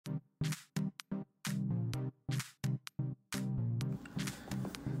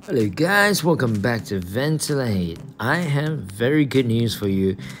Hello guys, welcome back to Ventilate. I have very good news for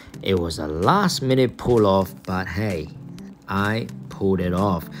you. It was a last minute pull off, but hey, I pulled it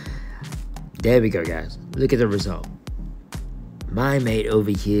off. There we go guys, look at the result. My mate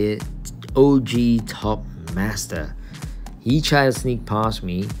over here, OG Top Master, he tried to sneak past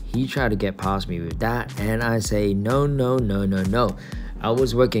me, he tried to get past me with that, and I say no. I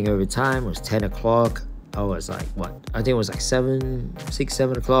was working overtime, it was 10 o'clock. I was like, what? I think it was like 7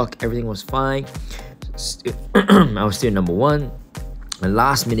 o'clock. Everything was fine. I was still number one. And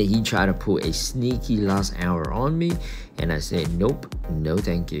last minute, he tried to pull a sneaky last hour on me. And I said, nope, no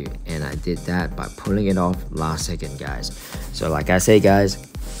thank you. And I did that by pulling it off last second, guys. So like I say, guys,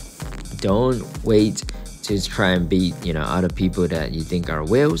 don't wait to try and beat, other people that you think are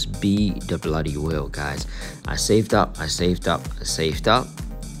whales. Be the bloody whale, guys. I saved up. And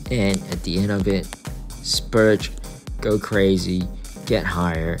at the end of it, spurge, go crazy, get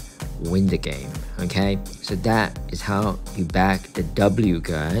higher, win the game. Okay, so that is how you back the W,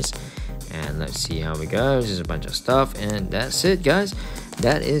 guys. And let's see how it goes. There's a bunch of stuff, and that's it, guys.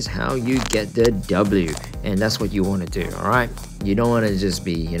 That is how you get the W, and that's what you want to do. All right, you don't want to just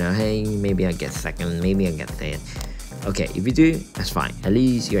be, hey, maybe I get second, maybe I get third. Okay, if you do, that's fine. At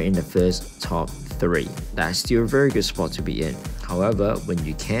least you're in the first top 3. That's still a very good spot to be in. However, when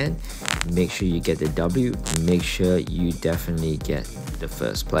you can, make sure you get the W. Make sure you definitely get the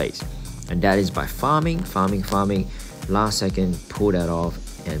first place. And that is by farming. Last second, pull that off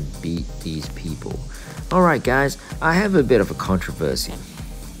and beat these people. Alright guys, I have a bit of a controversy.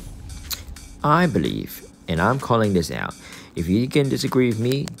 I believe, and I'm calling this out. If you can disagree with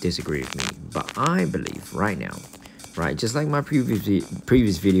me, disagree with me. But I believe right now, right, just like my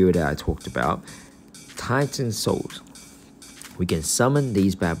previous video that I talked about, Titan Souls, we can summon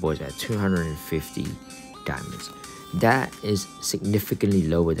these bad boys at 250 diamonds. That is significantly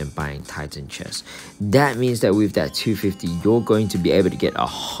lower than buying Titan chests. That means that with that 250, you're going to be able to get a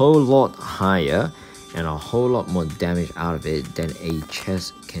whole lot higher and a whole lot more damage out of it than a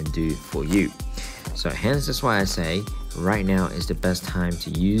chest can do for you. So hence that's why I say right now is the best time to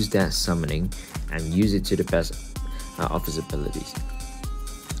use that summoning and use it to the best of its abilities.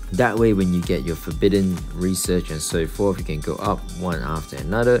 That way, when you get your forbidden research and so forth, you can go up one after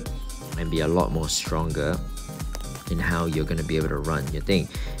another and be a lot more stronger in how you're going to be able to run your thing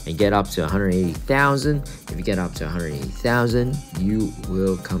and get up to 180,000. If you get up to 180,000, you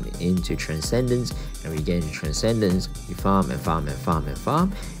will come into Transcendence, and when you get into Transcendence, you farm,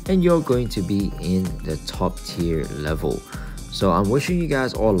 and you're going to be in the top tier level. So I'm wishing you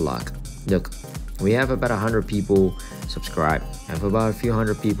guys all luck. Look, we have about 100 people subscribe, have about a few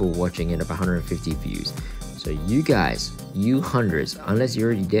hundred people watching, and about 150 views. So you guys, you hundreds, unless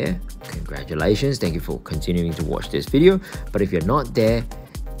you're already there, congratulations, thank you for continuing to watch this video. But if you're not there,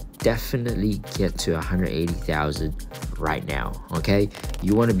 definitely get to 180,000 right now. Okay,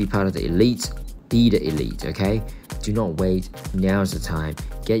 you want to be part of the elites, be the elite. Okay, do not wait, now's the time.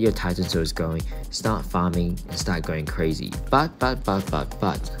 Get your Titan souls going, start farming and start going crazy. But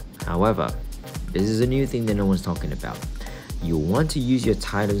however, this is a new thing that no one's talking about. You want to use your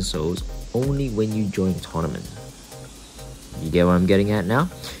Titan souls only when you join tournaments. You get what I'm getting at now?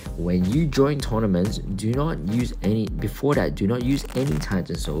 When you join tournaments, do not use any, before that, do not use any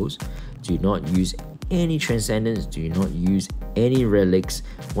Titan souls, do not use any Transcendence, do not use any relics.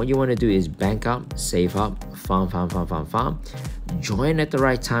 What you want to do is bank up, save up, farm. Join at the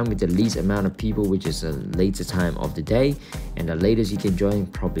right time with the least amount of people, which is a later time of the day, and the latest you can join,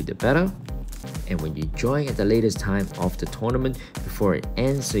 probably the better. And when you join at the latest time of the tournament before it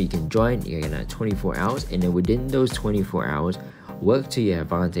ends, so you can join, you're gonna have 24 hours, and then within those 24 hours, work to your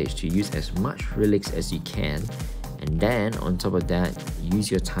advantage to use as much relics as you can. And then on top of that, use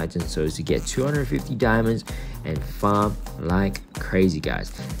your Titan souls to get 250 diamonds and farm like crazy,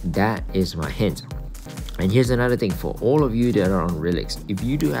 guys. That is my hint. And here's another thing for all of you that are on RELICS. If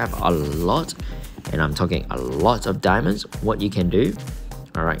you do have a lot, and I'm talking a lot of diamonds, what you can do,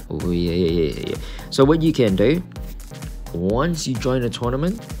 all right, so what you can do, once you join a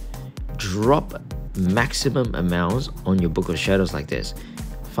tournament, drop maximum amounts on your Book of Shadows like this.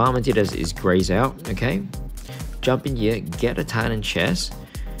 Farm until this is grays out. Okay, jump in here, get a Titan chest.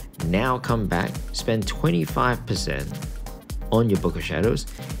 Now come back, spend 25% on your Book of Shadows,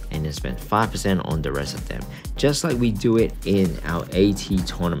 and then spend 5% on the rest of them, just like we do it in our AT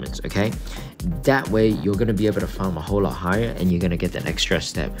tournaments. Okay, that way you're going to be able to farm a whole lot higher, and you're going to get that extra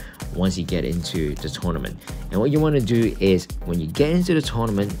step once you get into the tournament. And what you want to do is, when you get into the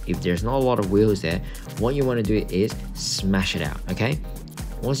tournament, if there's not a lot of wheels there, what you want to do is smash it out. Okay,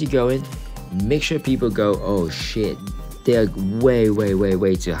 once you go in, make sure people go, oh shit, they're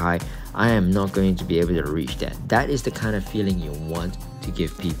way too high. I am not going to be able to reach that. That is the kind of feeling you want to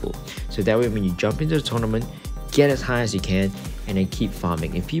give people. So that way when you jump into the tournament, get as high as you can and then keep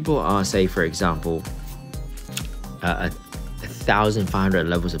farming. If people are, say for example, 1,500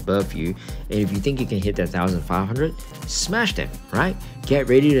 levels above you, and if you think you can hit that 1,500, smash them, right? Get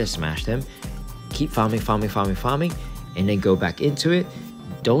ready to smash them. Keep farming, and then go back into it.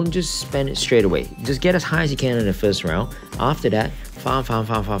 Don't just spend it straight away. Just get as high as you can in the first round. After that, farm.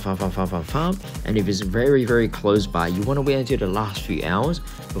 And if it's very close by, you want to wait until the last few hours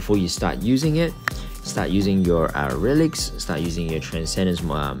before you start using it. Start using your relics. Start using your transcendence.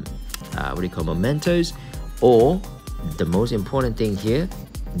 Mementos. Or the most important thing here,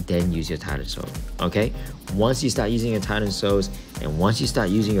 then use your Titan Soul. Okay, once you start using your Titan Souls and once you start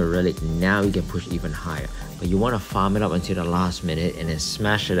using your relic, now you can push even higher. But you want to farm it up until the last minute and then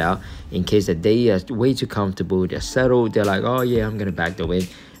smash it out in case that they are way too comfortable, they're settled, they're like, oh yeah, I'm gonna back the win.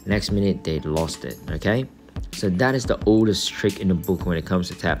 Next minute they lost it. Okay, so that is the oldest trick in the book when it comes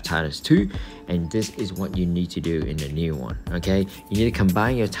to Tap Titans 2, and this is what you need to do in the new one. Okay, you need to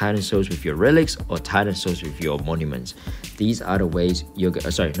combine your Titan Souls with your relics or Titan Souls with your monuments. These are the ways you're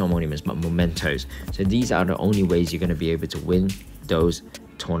sorry, not monuments, but mementos. So these are the only ways you're going to be able to win those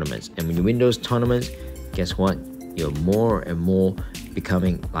tournaments. And when you win those tournaments, guess what? You're more and more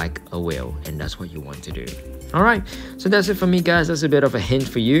becoming like a whale, and that's what you want to do. All right, so that's it for me, guys. That's a bit of a hint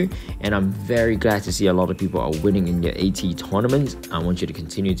for you, and I'm very glad to see a lot of people are winning in your AT tournaments. I want you to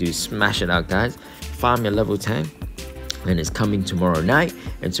continue to smash it out, guys. Farm your level 10, and it's coming tomorrow night,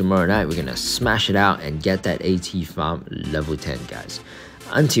 and tomorrow night we're gonna smash it out and get that AT farm level 10, guys.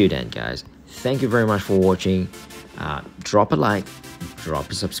 Until then, guys, thank you very much for watching. Drop a like, drop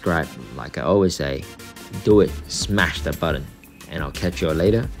a subscribe. Like I always say, do it, smash that button, and I'll catch you all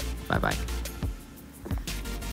later. Bye bye.